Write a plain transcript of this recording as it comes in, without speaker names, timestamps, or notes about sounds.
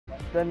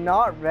The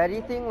not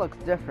ready thing looks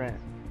different.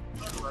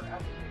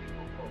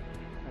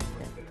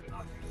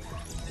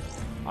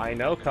 I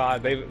know,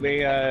 COD.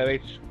 They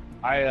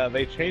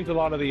changed a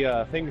lot of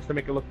the things to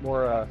make it look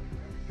more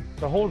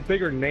to hold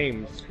bigger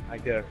names, I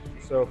guess.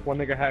 So if one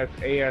nigga has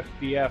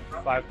ASDF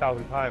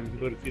 5,000 times, you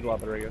go to see a lot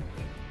better, I guess.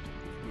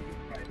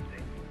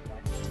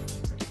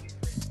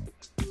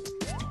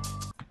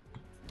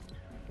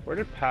 Where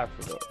did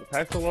Pastor go? Did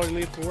Pastor already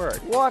leave for work?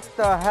 What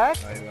the heck?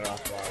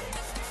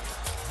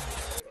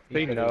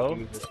 They know.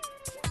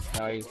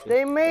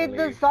 They made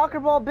the soccer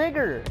ball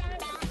bigger.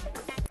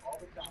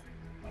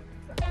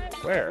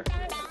 Where?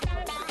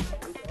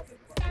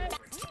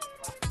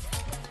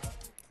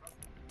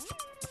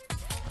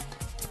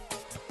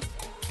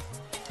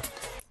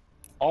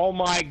 Oh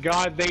my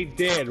god, they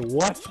did!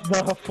 What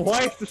the?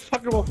 Why is the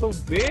soccer ball so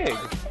big?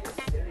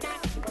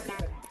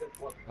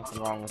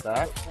 Nothing wrong with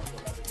that.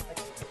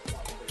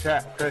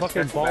 The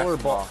fucking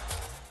baller ball.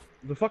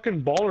 The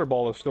fucking baller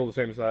ball is still the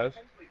same size.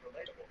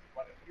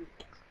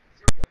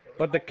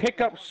 But the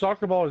kick-up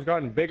soccer ball has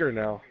gotten bigger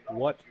now.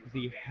 What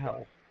the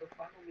hell?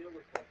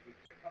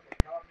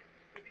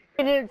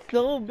 And it's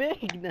so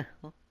big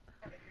now.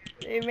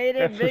 They made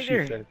it That's bigger.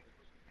 what she said.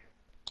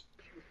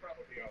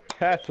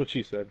 That's what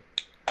she said.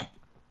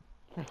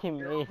 They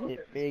made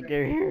it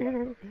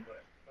bigger.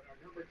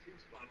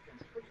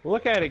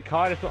 Look at it,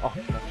 COD. It's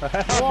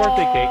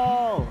birthday cake.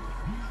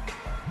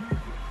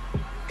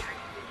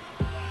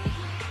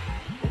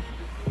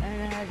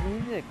 And it has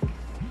music.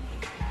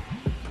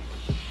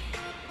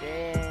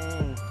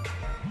 Dang.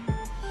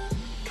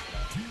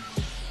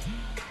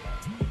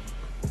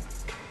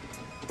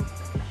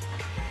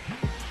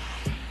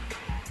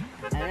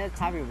 And it's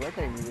happy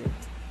birthday music.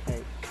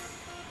 Like,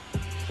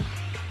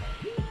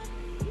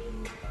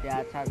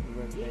 yeah, it's happy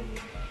birthday.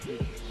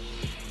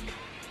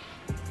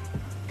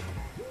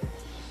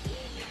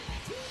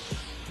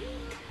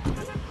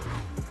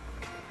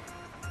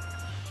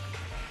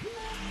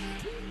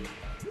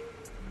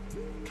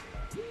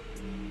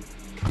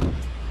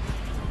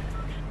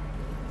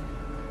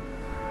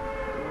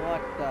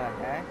 What the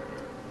heck?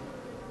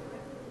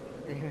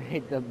 They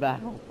made the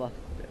battle buster.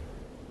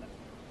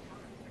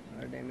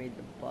 Or they made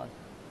the bus.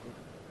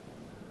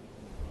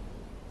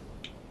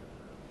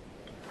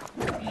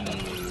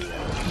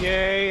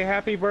 Yay,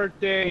 happy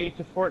birthday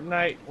to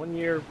Fortnite, 1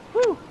 year.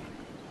 Woo!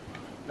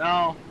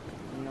 No.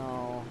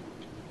 No.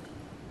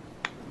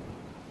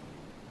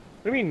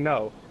 What do you mean,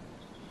 no?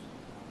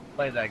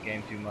 Played that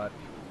game too much.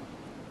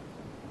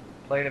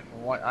 Played it for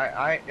one.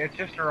 It's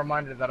just a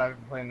reminder that I've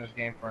been playing this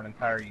game for an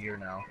entire year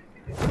now.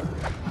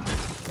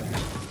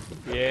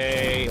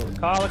 Yay.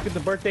 Kyle, look at the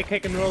birthday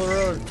cake in the middle of the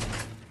road.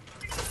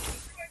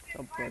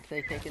 A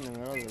birthday cake in the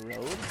middle of the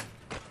road?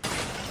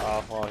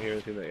 Oh, well,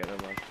 here's the other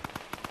one.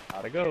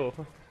 Gotta go.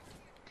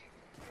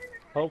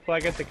 Hopefully I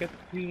get the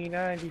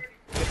P90.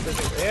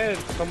 Yeah,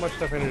 so much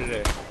stuff in here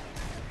today.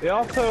 They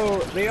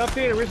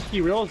updated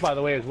Risky Reels, by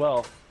the way, as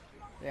well.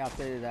 They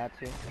updated that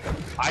too.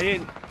 I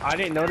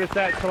didn't notice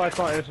that until I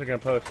saw an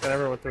Instagram post. I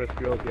never went to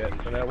Risky Reels yet.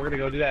 So now we're gonna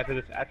go do that after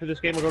this. After this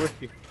game, we'll go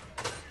Risky.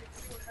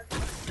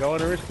 Going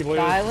to Risky, boys.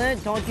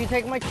 Silent, don't you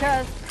take my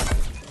chest.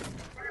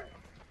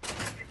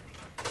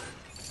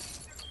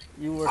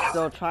 You were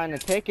still trying to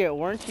take it,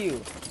 weren't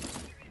you?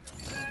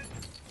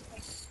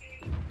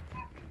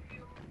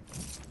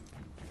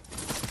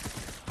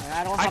 And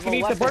I don't have I can a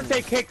eat weapon. the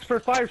birthday cakes for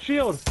 5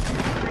 shields.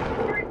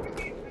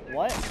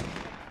 What?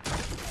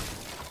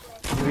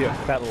 You'll be a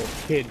fat little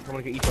kid. I'm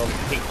gonna eat all the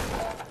cake.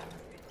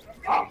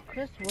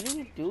 Chris, what are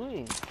you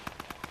doing?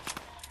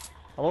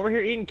 I'm over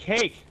here eating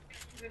cake.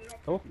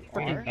 Oh,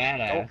 Freaking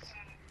badass.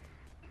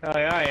 Oh,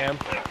 yeah, I am.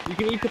 You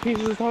can eat the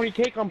pieces of Tony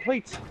cake on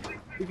plates.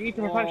 You can eat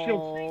them for 5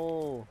 shields.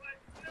 Oh.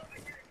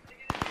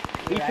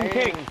 Eat Dude, some I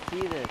cake. didn't even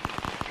see this.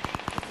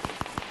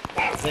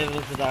 Save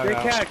this without Great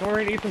cat, come over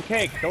here and eat some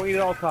cake. Don't eat it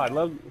all, Todd.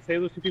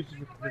 Save those 2 pieces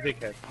for the big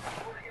cat.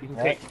 Eat some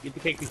cake. Eat the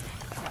cake pieces.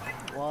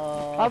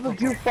 Whoa. How did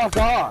you fuck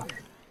off?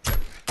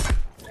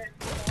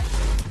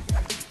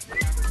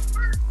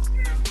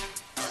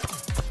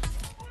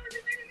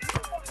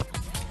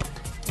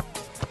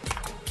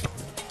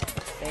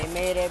 They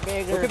made it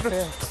bigger. Look at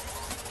this.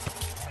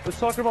 The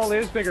soccer ball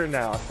is bigger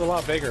now. It's a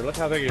lot bigger. Look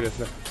how big it is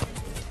now.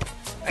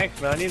 Thanks,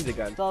 man. I need the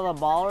gun. So the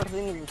baller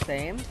thing is the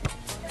same?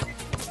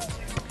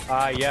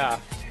 Yeah.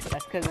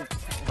 That's because it's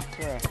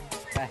for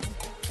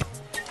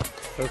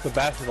So it's a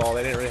basketball.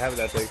 They didn't really have it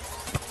that big.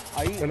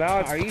 So now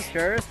it's... Are you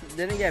sure it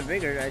didn't get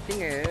bigger? I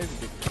think it is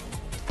bigger.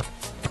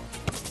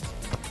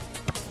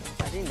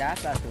 I think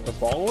that's basketball. The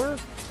baller?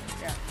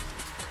 Yeah.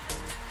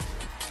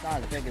 It's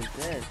not as big as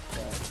this,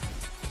 but...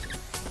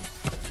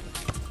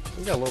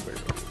 You got a little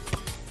bigger.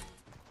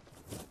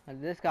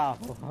 This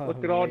got...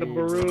 Look at all the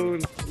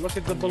balloons. Look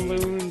at the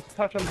balloons.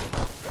 Touch them.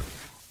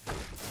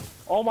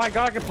 Oh my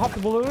god, I can pop the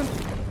balloons?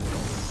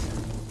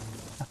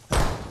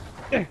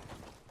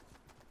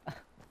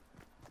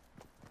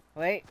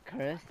 Wait,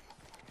 Chris.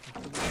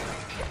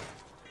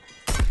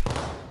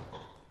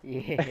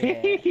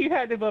 Yeah. You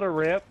had to build a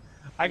ramp.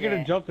 I could Yeah.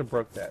 have jumped and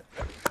broke that.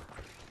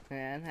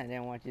 Man, I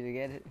didn't want you to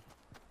get it.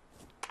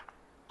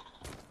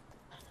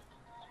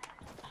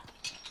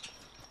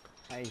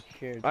 I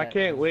sure. I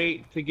can't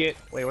wait to get.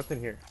 Wait, what's in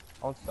here?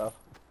 All stuff.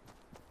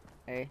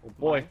 Hey. Oh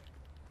boy.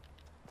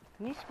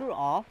 Can you screw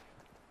off?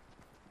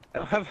 I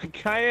don't have a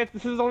guy.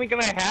 This is the only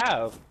gun I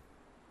have.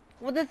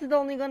 Well, this is the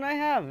only gun I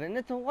have, and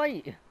it's a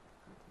white.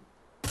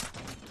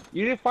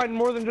 You didn't find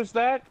more than just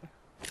that?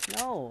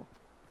 No.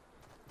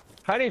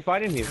 How did you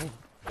find anything?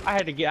 I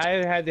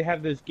had to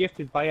have this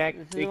gifted by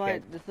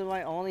accident. This is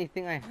my only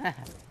thing I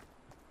have.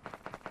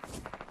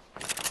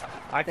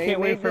 I can't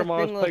wait for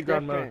Mom's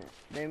playground mode.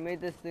 They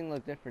made this thing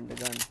look different, the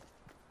gun.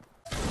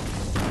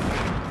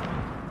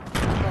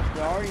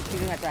 They're already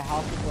shooting at the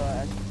house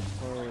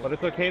with But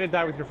it's okay to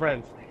die with your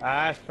friends.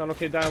 Ah, it's not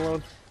okay to die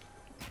alone.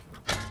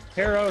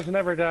 Heroes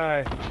never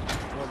die.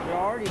 Well, they're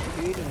already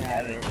shooting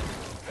at it.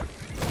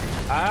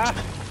 Ah!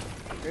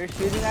 They're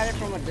shooting at it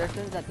from a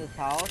distance at this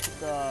house.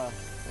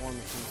 War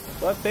machine.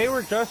 But they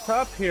were just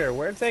up here.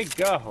 Where'd they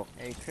go?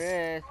 Hey,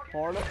 Chris,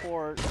 port to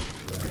port.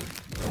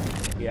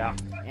 Yeah.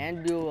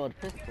 And dual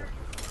pistol.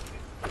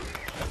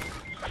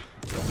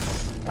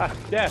 Ah,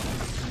 death.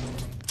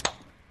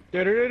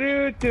 Do.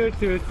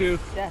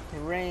 Death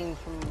rains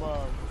from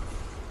above.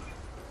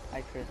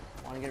 Hi, Chris.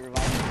 Want to get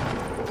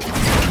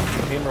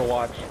revived? Gamer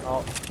watch.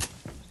 Oh.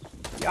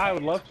 Yeah, I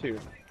would love to.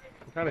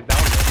 I'm kind of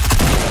down there.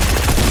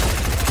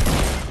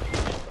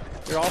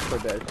 You're also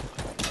dead.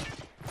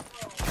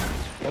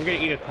 I'm gonna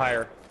eat a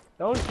tire.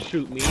 Don't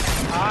shoot me.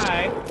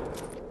 Goodbye.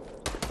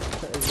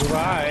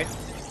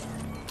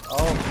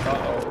 Oh,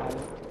 uh-oh.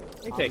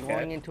 I'm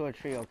going into a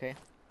tree, okay?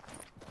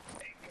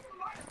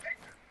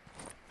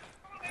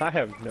 I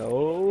have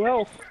no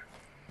health.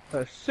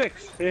 A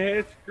 6.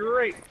 It's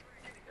great.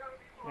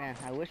 Man,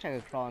 I wish I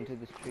could crawl into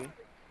this tree.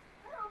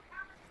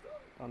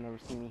 They'll never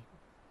see me.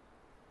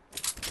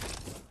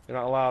 You're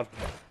not allowed.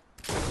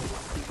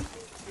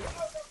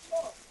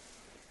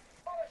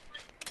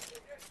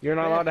 You're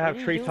not allowed to have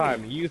tree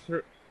time. You're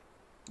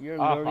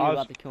literally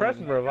about to kill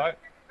me. Revive.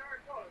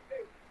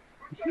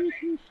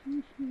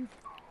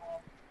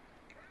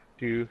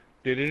 Do.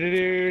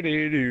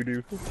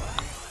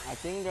 I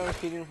think they're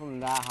shooting from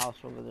that house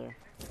over there.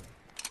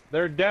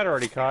 They're dead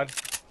already, Cod.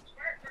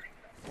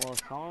 Well,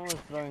 someone was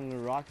throwing the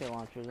rocket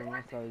launchers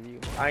unless that was you.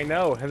 I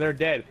know, and they're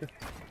dead.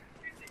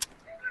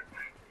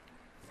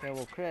 Okay,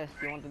 well, Chris,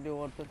 you want to do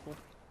one pistol?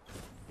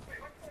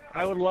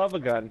 I would love a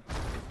gun.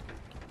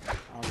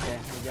 Okay,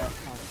 we got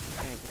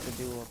to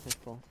do a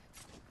pistol.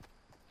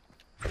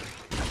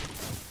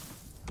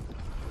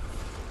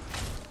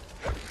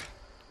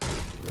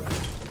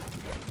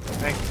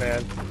 Thanks,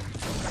 man.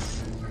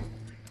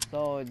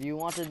 So, do you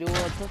want to do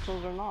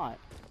pistols or not?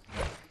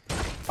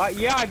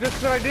 Yeah, I just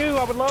said I do.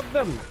 I would love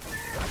them.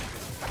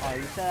 Oh,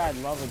 you said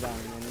I'd love a gun,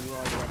 and you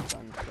already have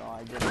guns, so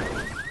I just...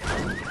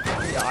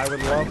 Yeah, I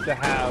would love to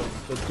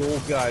have the dual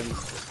guns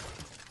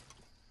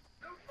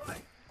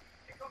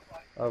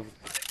of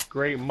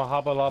great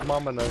Mahabala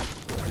Mamana.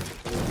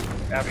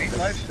 Are you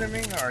live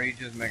streaming, or are you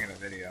just making a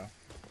video?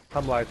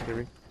 I'm live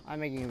streaming. I'm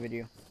making a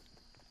video.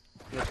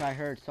 Which I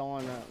heard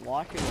someone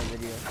watching a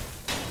video.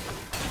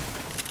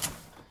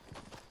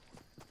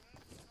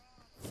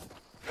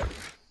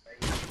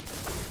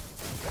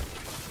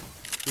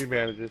 The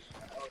advantages.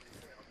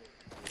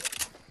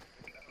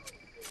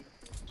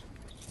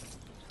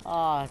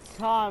 Ah,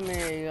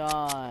 Tommy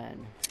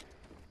gun.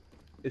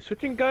 Is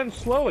switching guns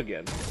slow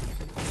again?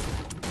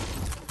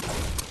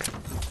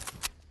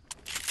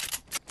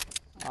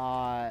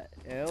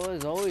 It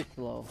was always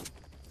slow.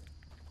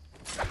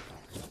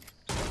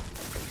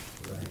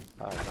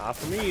 Not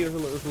for me. It was a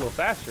little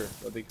faster,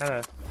 but they kind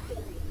of,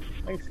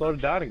 I think, slowed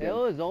it down again. It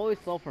was always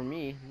slow for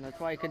me. That's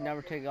why I could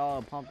never take all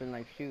a pump and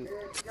like shoot.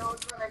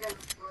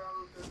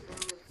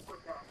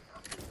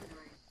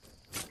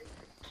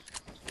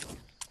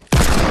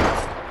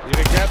 You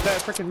didn't grab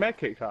that freaking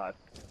medkit, Todd.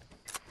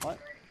 What?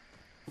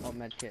 What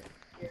med kit?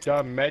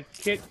 The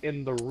medkit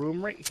in the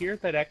room right here.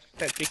 That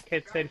big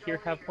kid said, "Here,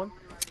 have one."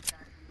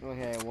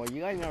 Okay, well,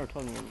 you guys never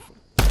told me anything.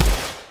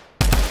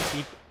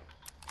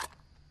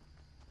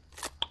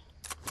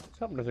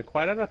 Something doesn't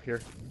quite add up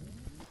here.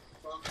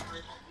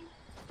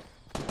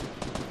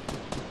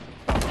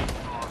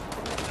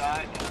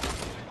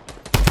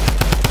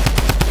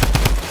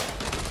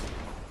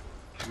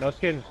 No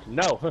skin.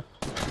 No.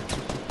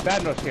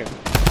 Bad no skin.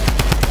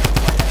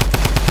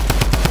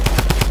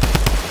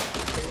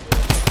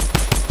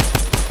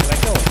 Can I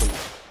kill him, please?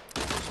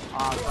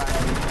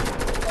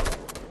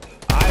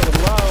 I would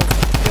love to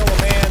kill a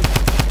man.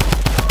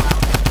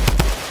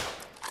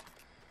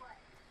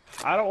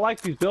 I don't like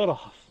these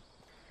build-offs.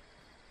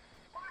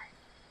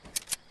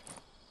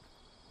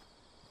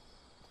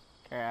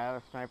 Okay, I have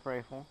a sniper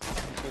rifle.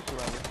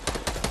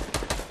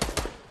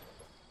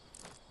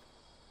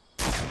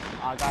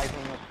 Guys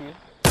on the queue.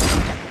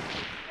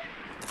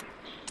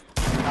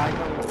 Guys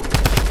on the queue.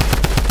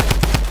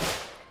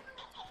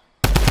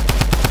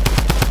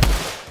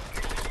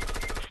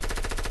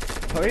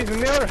 Oh, he's in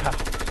the other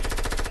house.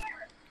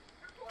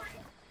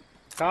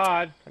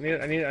 God, I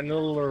need a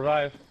little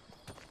revive.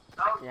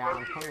 Yeah,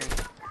 I'm coming.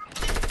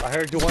 I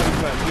heard you wanted to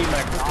need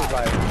my quick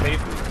revive.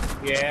 Safely.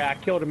 Yeah,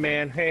 I killed a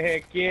man.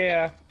 Heck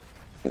yeah.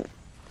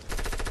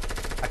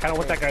 I kind of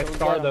want that guy's Don't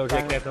star get though, him, Jake.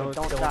 Simon, Don't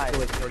don't steal die. it.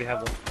 You already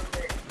have one.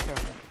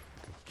 Careful.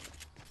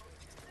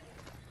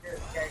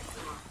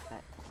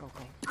 Alright, go,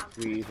 go.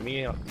 Squeeze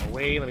me out of my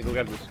way. Let me go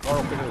get the scar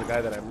opener, the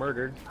guy that I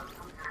murdered.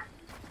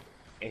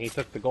 And he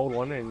took the gold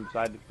one and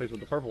decided to place with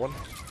the purple one.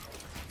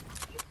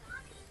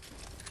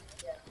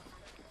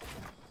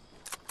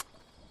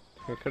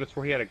 I could have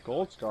swore he had a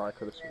gold scar. I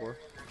could have swore.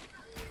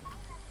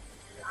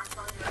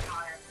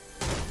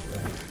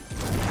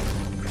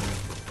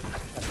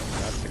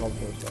 That's the gold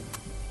scar.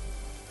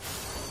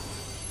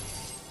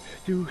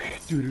 They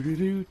left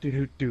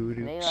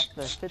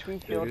the 50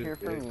 shield here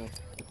for me.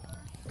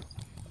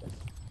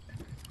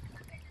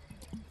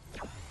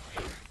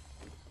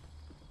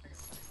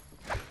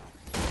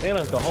 They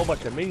left a whole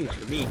bunch of minis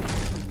for me.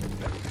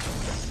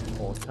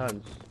 Oh,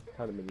 tons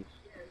of minis.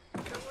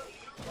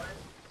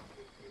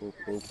 Boop,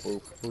 boop,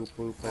 boop, boop,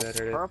 boop.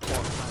 Purple.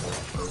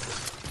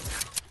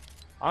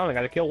 I only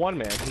got to kill one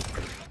man.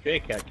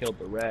 J-Cat killed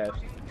the rest.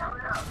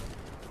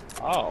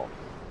 Oh.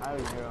 I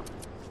was zero.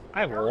 I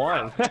have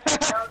one.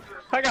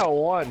 I got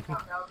one.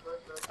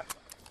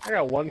 I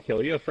got one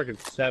kill. You have freaking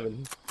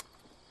 7.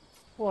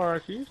 Well,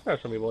 actually, you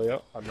special me, boy.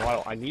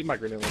 No, I need my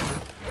grenade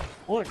launcher.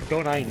 What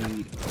don't I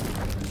need?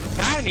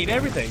 I need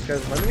everything,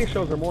 because my mini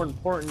shows are more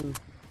important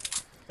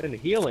than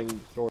healing,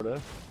 sorta.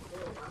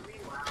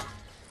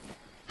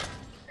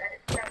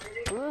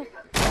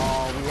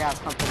 Oh, we have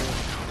company.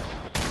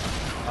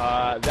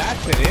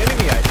 That's an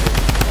enemy, I think.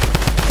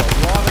 A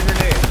lot of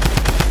grenades.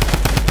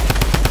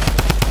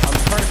 I'm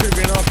trying to shoot a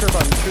grenade launcher,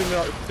 but I'm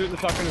shooting the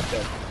shotgun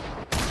instead.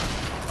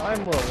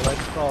 I'm low,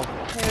 let's call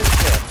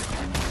headshot.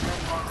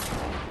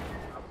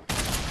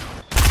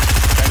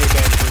 I need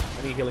bandages. I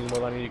need healing more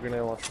than I need a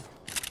grenade launcher.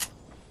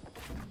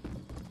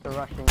 The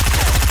Russian. The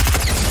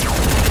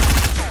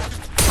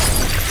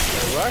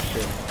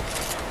Russian?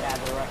 Yeah,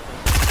 the Russian.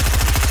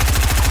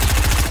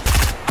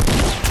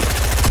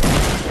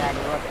 Yeah, the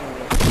Russian.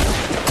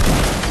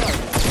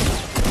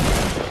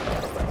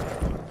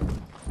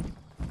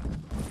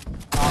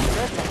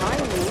 Chris,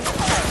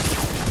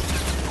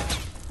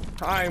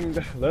 behind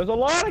me. There's a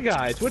lot of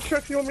guys. Which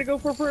truck do you want me to go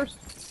for first?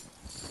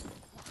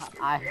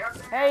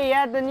 Hey, you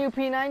had the new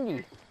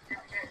P90.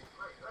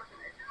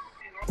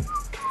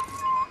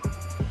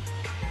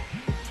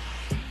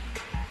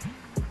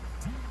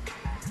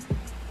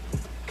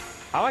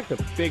 I like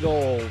the big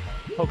old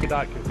polka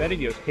dot confetti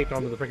deals taped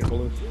onto the freaking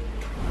balloons.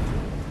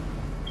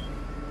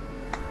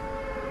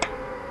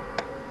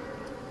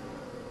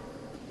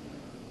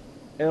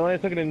 And it only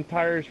took an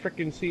entire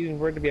freaking season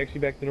for it to be actually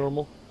back to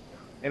normal.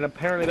 And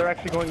apparently they're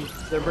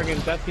bringing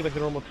that back to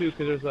normal too,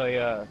 because there's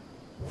a,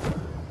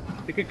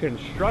 I think a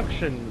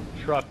construction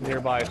truck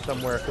nearby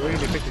somewhere, so we're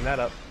gonna be picking that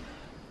up.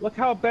 Look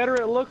how better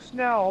it looks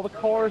now. All the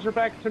cars are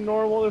back to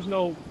normal. There's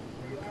no,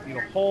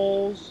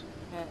 holes.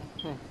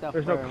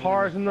 There's no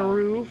cars in the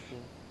roof.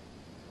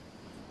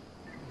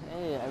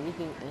 Hey,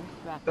 everything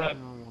is back to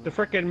normal. The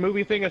frickin'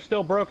 movie thing is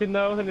still broken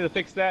though. They need to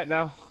fix that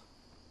now.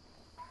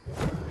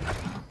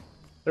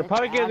 They're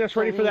probably getting us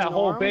ready for that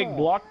whole big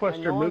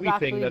blockbuster movie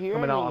thing that's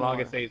coming out on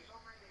August 8th.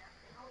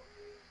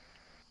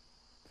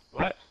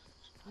 What?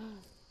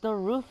 The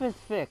roof is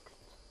fixed.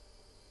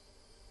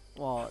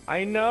 Well,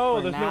 I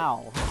know. there's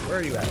now. Where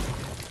are you at?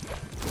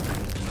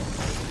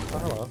 Oh,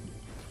 hello.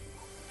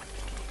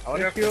 I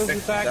wonder if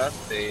it's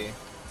Dusty,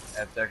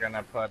 if they're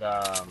gonna put,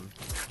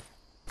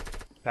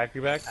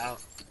 Factory back?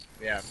 out.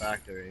 Yeah,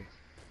 factory.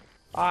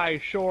 I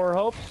sure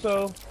hope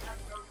so.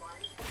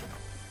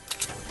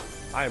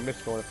 I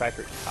miss going to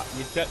factory.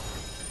 You jet.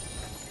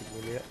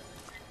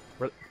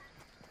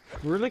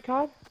 Really,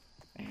 Cod?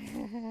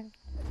 I'm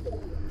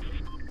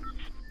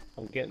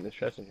getting the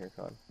stress in here,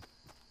 Cod.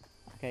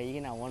 Okay, you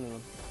can have one of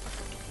them.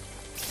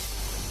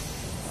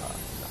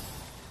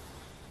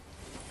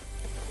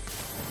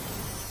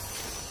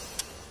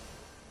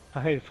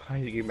 I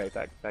need to get my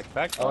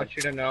back. I want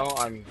you to know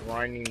I'm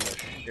grinding the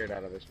shit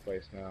out of this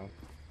place now.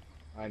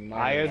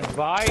 I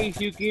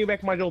advise you give me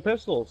back my dual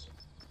pistols.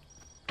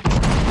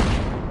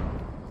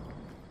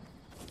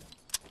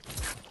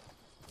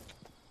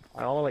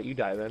 I'll let you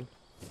die then.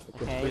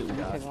 Okay, you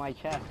took my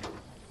chest.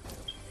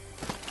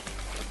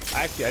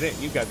 Actually, I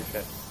didn't. You got your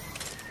chest.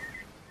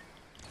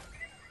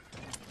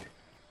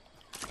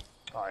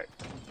 Alright.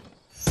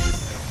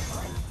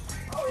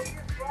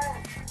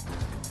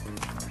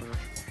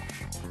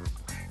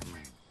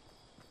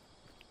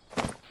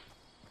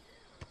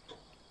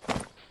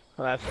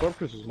 Well, that Slurp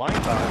Juice is mine,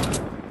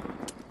 Todd.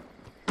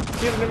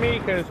 Give it to me,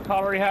 because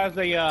Todd already has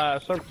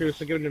a Slurp Juice,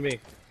 so give it to me.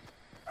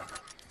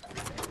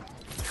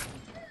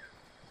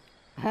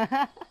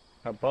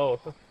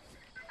 Both.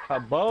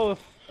 Both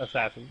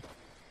assassins.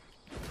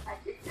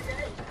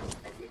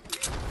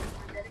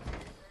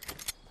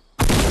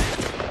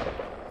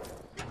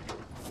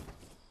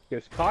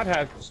 Because Cod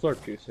has the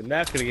Slurp Juice, and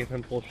that's gonna give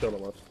him full shield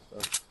almost. So.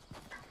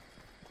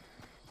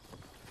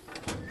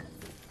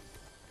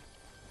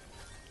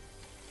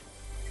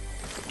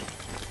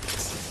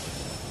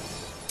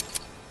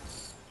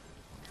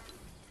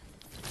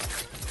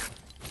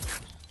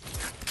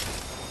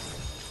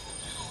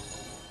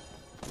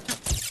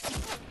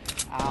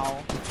 Ow.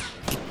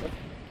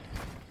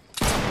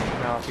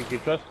 you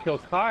could just kill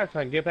Kai so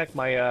I can get back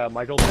my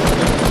my gold.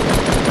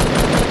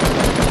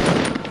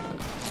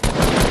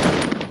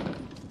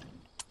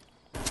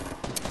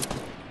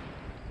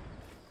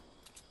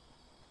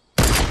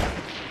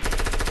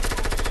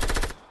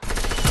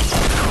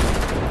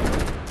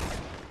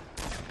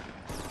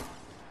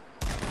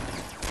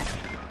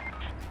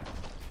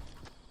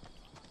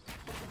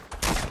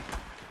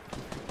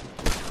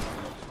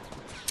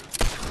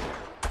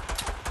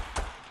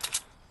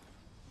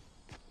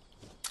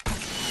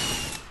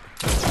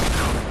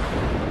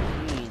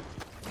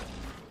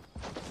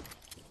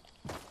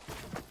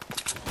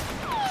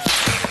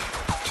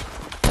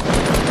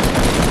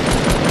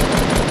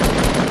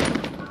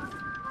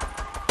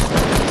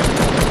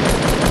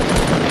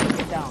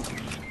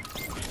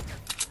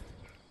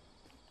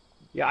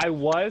 Yeah, I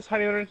was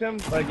hiding under him,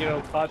 but you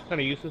know, Todd's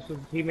kind of useless as a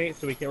teammate,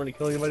 so we can't really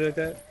kill anybody like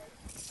that.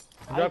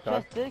 Good I job, just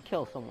Todd. did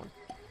kill someone.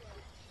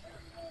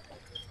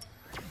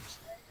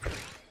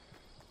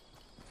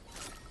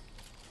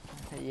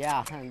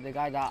 Yeah, the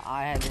guy that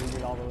I had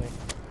injured all the way.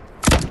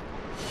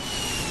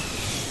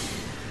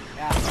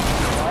 Yeah,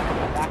 what?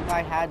 That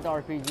guy had the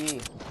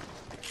RPG.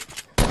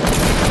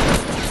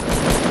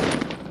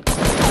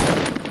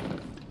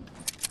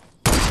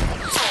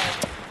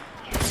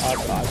 Oh,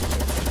 God.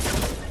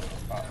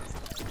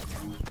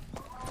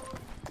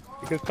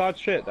 Because Todd's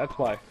shit, that's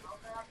why.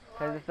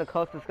 Because it's the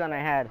closest gun I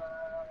had.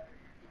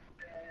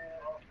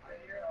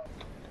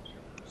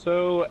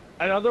 So,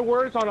 in other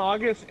words, on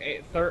August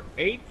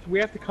 8th, we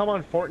have to come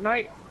on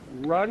Fortnite,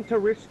 run to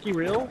Risky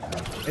Reel,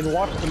 and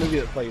watch the movie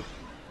that plays.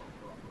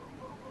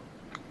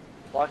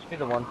 Watch me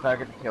the one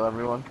faggot to kill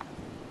everyone.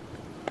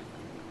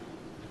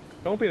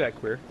 Don't be that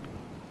queer.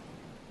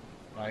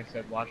 I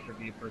said watch her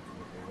be a person to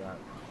do that.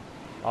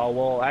 Oh,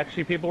 well,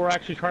 actually, people were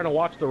actually trying to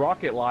watch The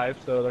Rocket live,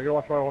 so they're gonna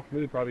watch the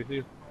movie probably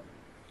too.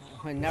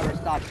 It never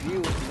stopped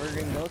you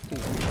murdering those two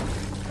people.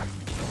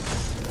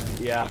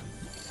 Yeah.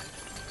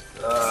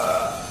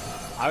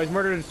 I was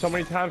murdered so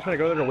many times trying to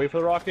go there to wait for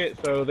the rocket,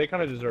 so they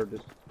kind of deserved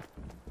it.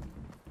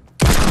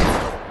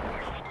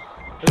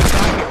 There's a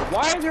guy here.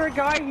 Why is there a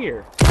guy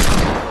here?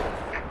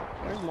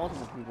 There's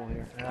multiple people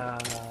here.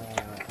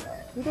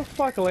 Who the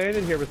fuck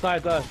landed here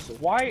besides us?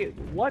 Why?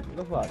 What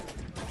the fuck?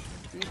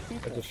 These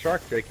people. It's a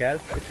shark, Jake has.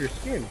 It's your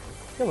skin.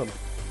 Kill him.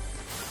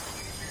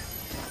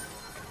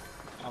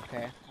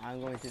 Okay,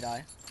 I'm going to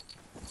die.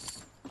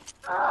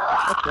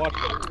 Let's watch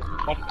it.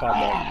 Watch the top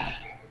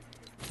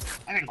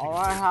one. All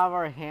I have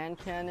are hand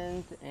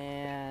cannons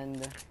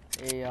and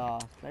a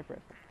sniper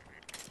rifle.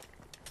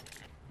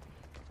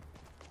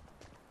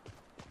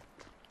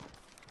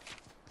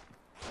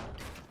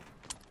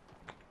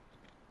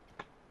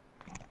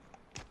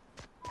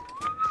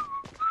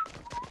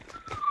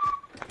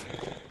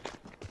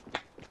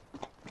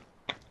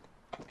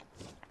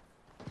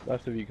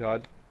 Left of you,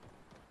 COD.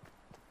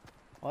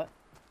 What?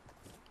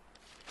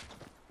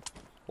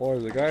 Well,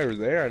 there's a guy over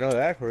there. I know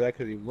that for that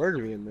because he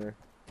murdered me in there.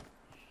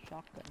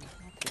 Shotgun.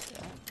 I'll take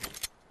that.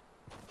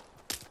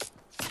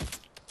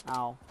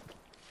 Ow.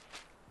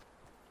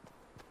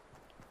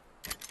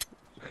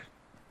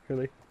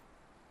 Really?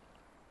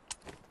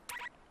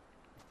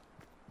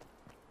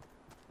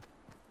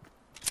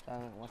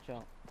 Silent, watch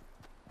out.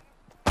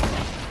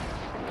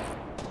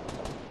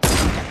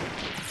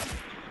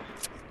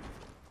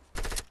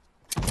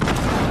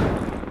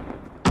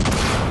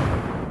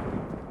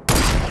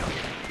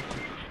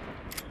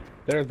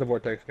 There's the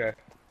vortex guy.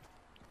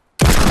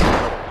 You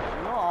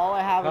know, all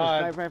I have is a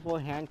sniper rifle,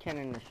 hand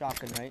cannon, and a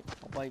shotgun, right?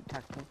 I'll bite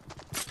text him.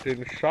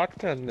 Didn't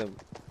shotgun them.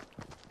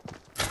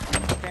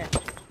 Okay.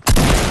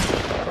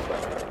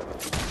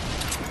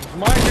 It's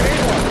my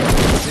grenade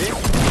launcher, see?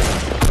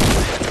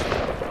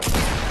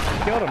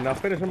 Killed him, now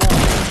finish him off.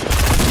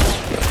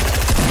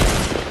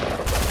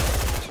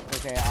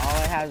 Okay, all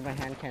I have is my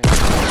hand cannon.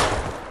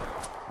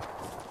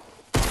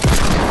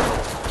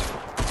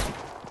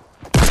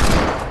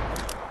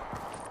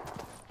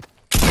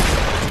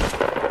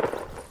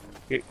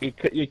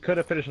 You could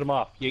have finished him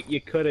off.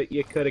 You could have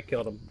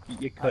killed him.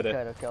 You could I have.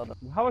 could have killed him.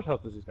 How much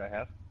health does this guy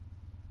have?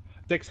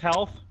 6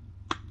 health.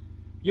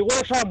 You would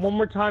have shot him one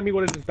more time, he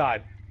would have just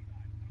died.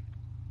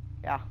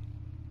 Yeah.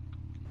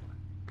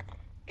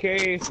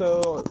 Okay,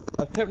 so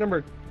attempt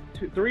number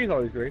 3 is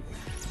always great.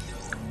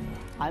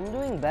 I'm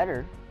doing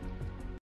better.